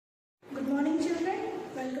morning children,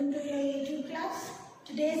 welcome to your YouTube class.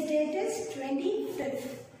 Today's date is 25th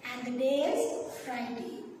and the day is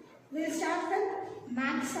Friday. We'll start with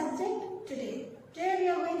math subject today. Today we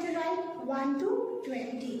are going to write 1 to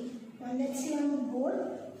 20. Well, let's see on the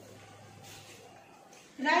board.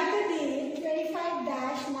 Write the date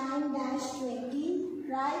 25-9-20.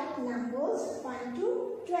 Write numbers 1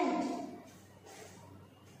 to 20.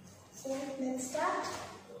 So let's start.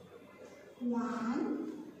 1,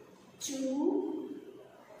 2,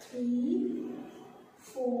 3,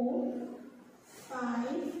 4, 5,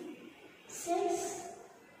 6,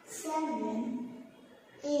 7,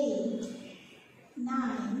 8,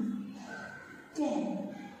 9,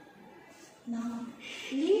 10. Now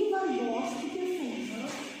leave one box with your finger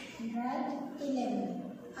and write 11.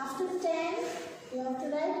 After 10, you have to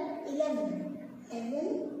write 11.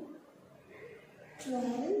 11, 12,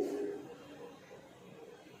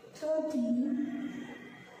 13,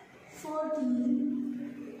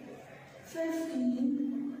 14,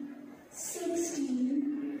 15,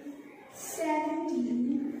 16,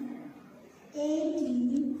 17,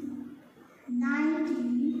 18,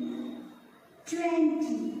 19,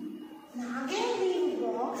 20. Now again leave the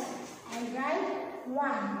box and write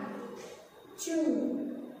 1,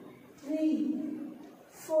 2, 3,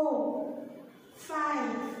 4,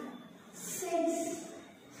 5, 6,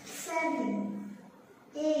 7,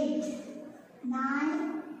 8,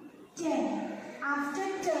 9, 10. After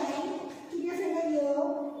 10, keep your finger here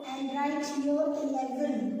and write here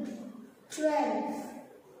 11, 12,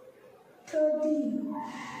 13,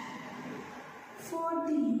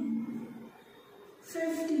 14,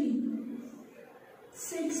 15,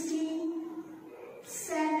 16,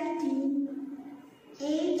 17,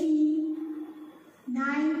 18,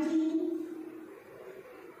 19,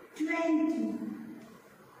 20.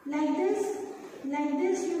 Like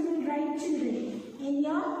this you will write children in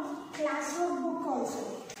your classwork book also.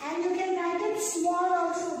 And you can write it small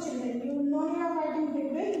also children. You know you are writing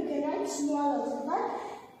big, you can write small also. But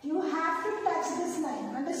you have to touch this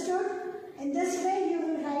line. Understood? In this way you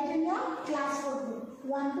will write in your classwork book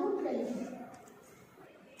 1 to 20.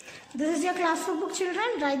 This is your classwork book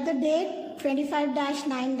children. Write the date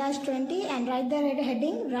 25-9-20 and write the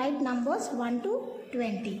heading. Write numbers 1 to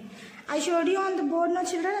 20. I showed you on the board now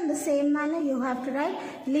children. In the same manner you have to write.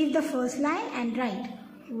 Leave the first line and write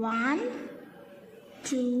 1,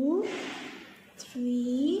 2,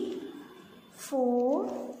 3,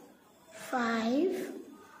 4, 5,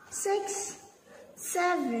 6,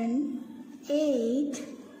 7, 8,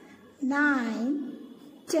 9,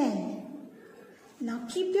 10. Now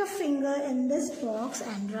keep your finger in this box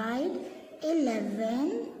and write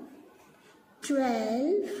 11,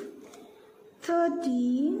 12,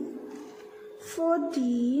 13,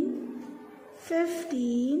 14,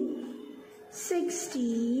 15,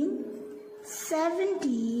 16,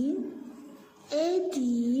 17,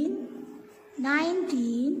 18,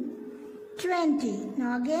 19, 20.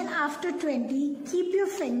 Now again after 20, keep your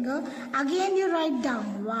finger. Again you write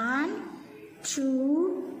down 1,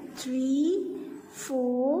 2, 3,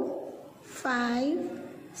 4, 5,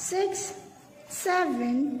 6,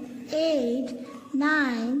 7, 8,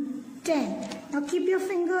 9, 10. Now keep your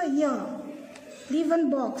finger here. Leave one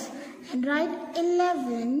box and write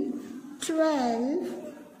 11, 12,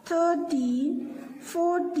 13,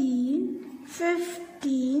 14,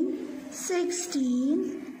 15,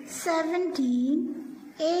 16, 17,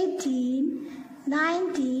 18,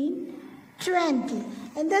 19, 20.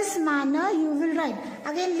 In this manner you will write.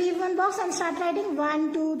 Again leave one box and start writing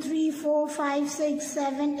 1, 2, 3, 4, 5, 6,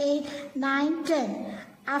 7, 8, 9, 10.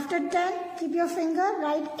 After 10, keep your finger,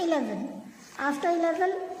 write 11. After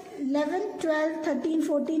 11, 12, 13,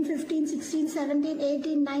 14, 15, 16, 17,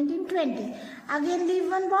 18, 19, 20. Again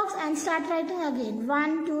leave one box and start writing again.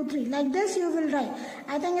 1, 2, 3. Like this you will write.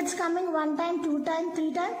 I think it's coming 1 time, 2 times,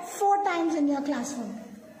 3 times, 4 times in your classroom.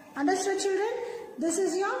 Understood children? This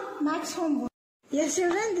is your maths homework. Yes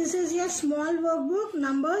children, this is your small workbook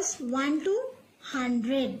numbers 1 to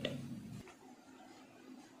 100.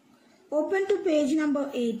 Open to page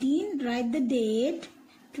number 18. Write the date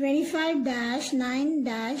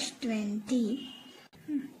 25-9-20.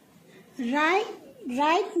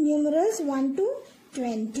 Write numerals 1 to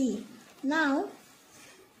 20. Now,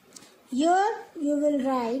 here you will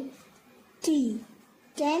write T,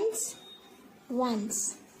 tens,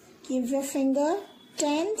 ones. Keep your finger,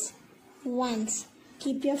 tens, ones.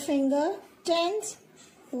 Keep your finger, tens,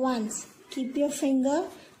 ones. Keep your finger,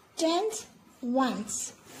 tens,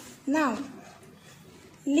 ones. Now,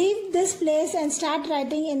 leave this place and start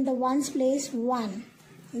writing in the ones place 1.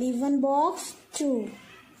 Leave one box 2.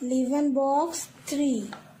 Leave one box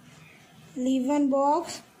 3. Leave one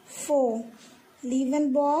box 4. Leave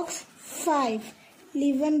in box 5.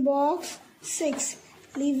 Leave in box 6.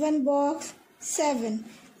 Leave in box 7.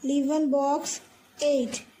 Leave in box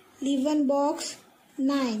 8. Leave in box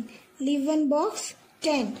 9. Leave in box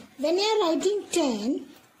 10. When you are writing 10,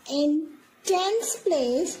 in tens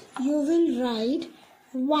place you will write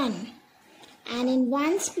 1. And in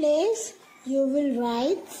ones place you will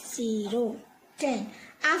write 0. 10.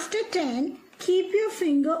 After 10, keep your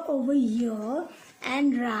finger over here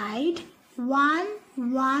and write 1,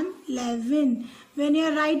 1, 11. When you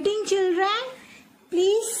are writing, children,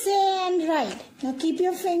 please say and write. Now keep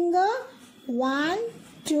your finger 1,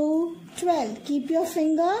 2, 12. Keep your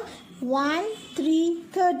finger 1, 3,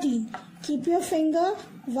 13. Keep your finger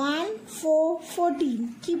 1, 4,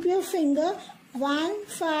 14. Keep your finger 1,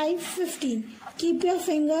 5, 15. Keep your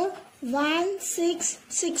finger 1, 6,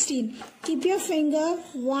 16. Keep your finger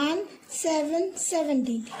 1, 7,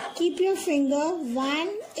 17. Keep your finger 1,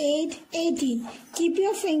 8, 18. Keep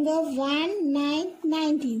your finger 1, 9,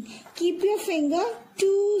 19. Keep your finger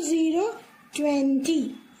 2, 0,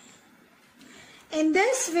 20. In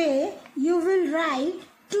this way, you will write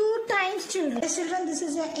 2 times, children. Children, this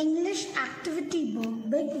is your English activity book,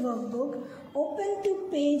 big workbook. Open to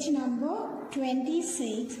page number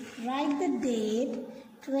 26. Write the date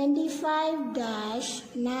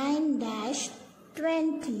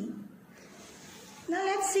 25-9-20. Now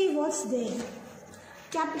let's see what's there.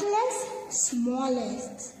 Capital S, small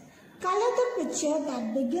s. Color the picture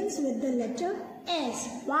that begins with the letter S.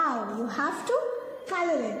 Wow, you have to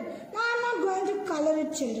color it. Now I'm not going to color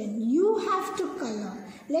it, children. You have to color.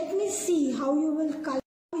 Let me see how you will color.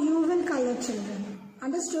 You will color, children.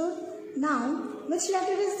 Understood? Now, which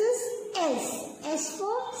letter is this? S. S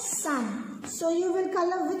for sun. So you will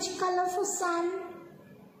color which color for sun?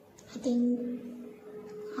 I think,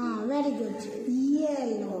 very good.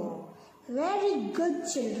 Yellow. Very good,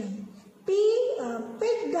 children.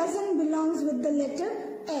 Pig doesn't belongs with the letter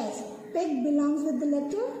S. Pig belongs with the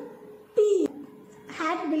letter P.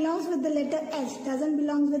 Hat belongs with the letter S. Doesn't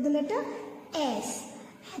belong with the letter S.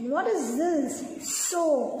 And what is this?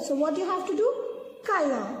 So. So what you have to do?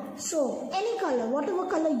 Color. So any color, whatever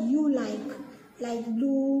color you like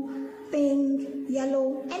blue, pink,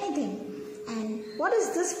 yellow, anything. And what is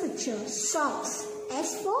this picture? Socks.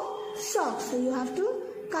 S for socks. So you have to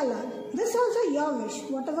color. This also your wish,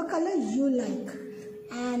 whatever color you like.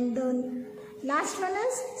 And the last one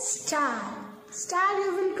is star. Star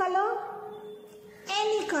you will color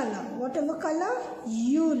any color, whatever color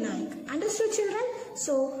you like. Understood, children?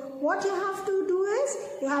 So what you have to do is,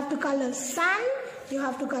 you have to color sun, you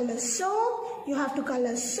have to color soap, you have to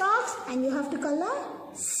color socks, and you have to color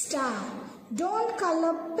star. Don't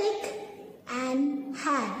color pig and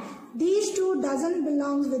hat. These two doesn't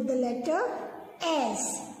belong with the letter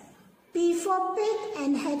S. P for pig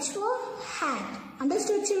and H for hat.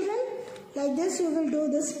 Understood, children? Like this you will do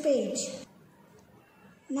this page.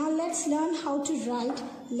 Now let's learn how to write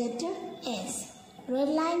letter S. Red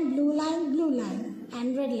line, blue line, blue line,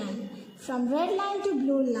 and red line. From red line to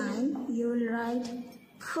blue line, you will write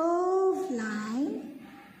curve line,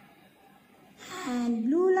 and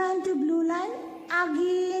blue line to blue line,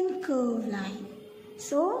 again curve line.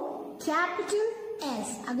 So capital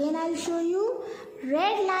S. Again I will show you.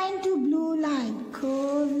 Red line to blue line,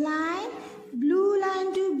 curve line, blue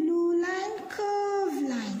line to blue line, curve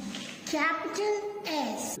line. Capital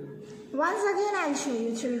S. Once again I will show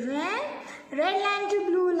you, children. Red line to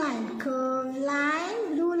blue line, curve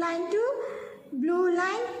line, blue line to blue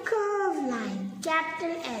line, curve line.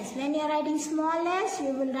 Capital S. When you are writing small s,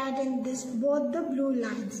 you will write in this both the blue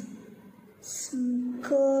lines.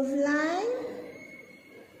 Curve line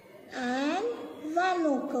and one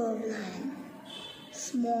more curve line.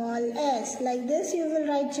 Small s. Like this you will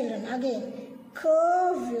write, children. Again,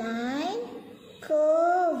 curve line,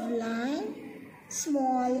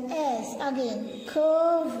 small s. Again,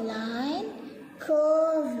 curve line,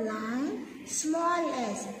 small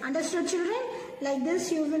s. Understood, children? Like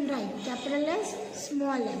this you will write capital S,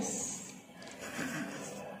 small s.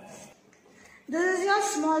 This is your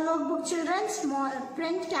small workbook, children. Small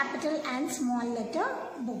print, capital and small letter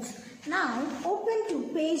books. Now open to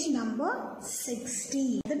page number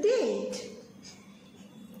 60. The date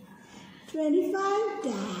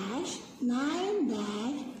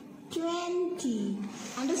 25-9-20.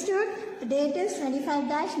 Understood? The date is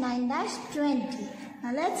 25-9-20.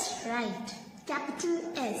 Now let's write capital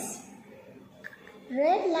S.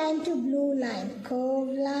 Red line to blue line, curve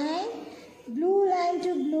line. Blue line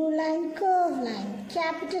to blue line, curve line.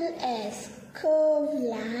 Capital S. Curve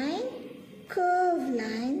line,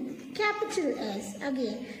 capital S.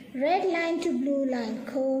 Again, red line to blue line,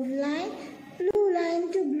 curve line. Blue line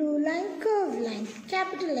to blue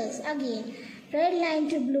capital S. Again, red line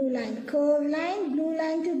to blue line, curve line, blue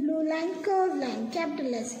line to blue line, curve line,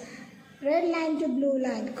 capital S. Red line to blue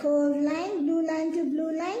line, curve line, blue line to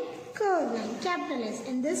blue line, curve line, capital S.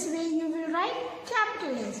 In this way you will write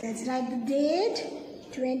capital S. Let's write the date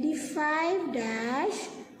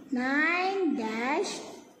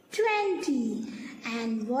 25-9-20.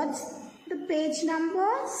 And what's the page number?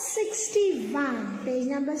 61. Page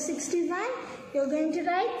number 61. You're going to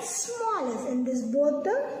write small s in this both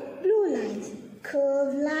the blue lines.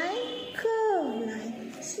 Curve line,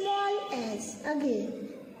 small s. Again.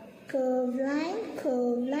 Curve line,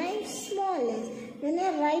 small s. When you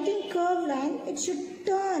are writing curve line, it should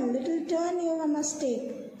turn. Little turn you must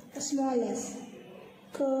take. A small s.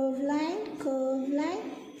 Curve line,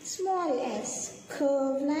 small s.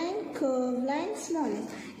 Curve line, small s.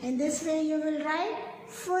 In this way you will write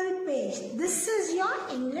full page. This is your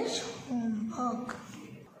English homework.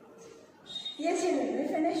 Yes children, we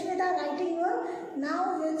finished with our writing work.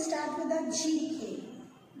 Now we will start with our GK.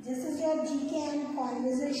 This is your GK and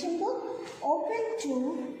conversation book. Open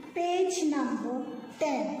to page number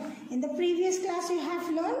 10. In the previous class you have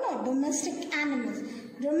learned domestic animals.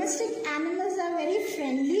 Domestic animals are very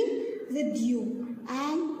friendly with you.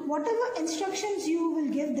 And whatever instructions you will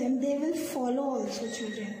give them, they will follow also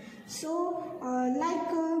children. So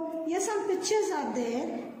here some pictures are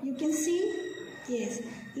there. You can see. Yes.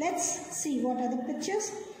 Let's see what are the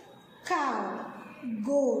pictures. Cow,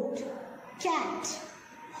 goat, cat,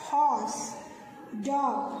 horse,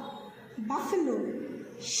 dog, buffalo,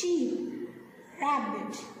 sheep,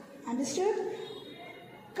 rabbit. Understood?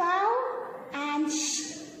 Cow and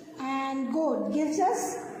goat gives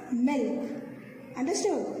us milk.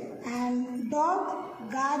 Understood? And dog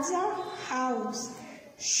guards our house.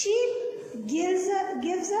 Sheep gives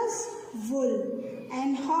us wool.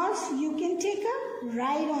 And horse, you can take a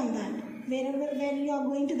ride on that. Where you are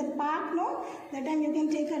going to the park, no? That time you can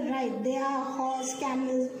take a ride. They are horse,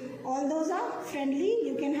 camels, all those are friendly.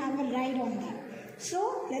 You can have a ride on that.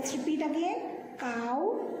 So, let's repeat again.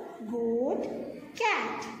 Cow, goat,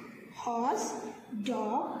 cat, horse,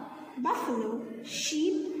 dog, buffalo,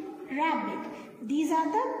 sheep, rabbit. These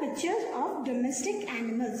are the pictures of domestic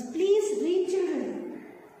animals. Please read children.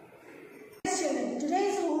 Yes children,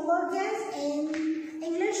 today's homework is in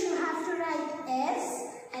English you have to write S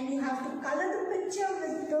and you have to color the picture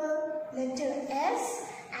with the letter S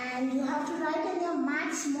and you have to write in your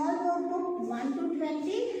math small workbook 1 to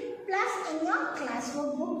 20 plus in your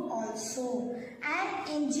classwork book also. And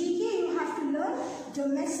in GK you have to learn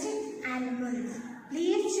domestic animals.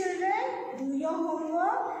 Please children, do your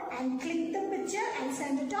homework and click the picture and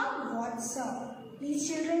send it on WhatsApp. Please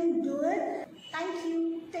children, do it. Thank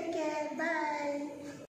you. Take care. Bye.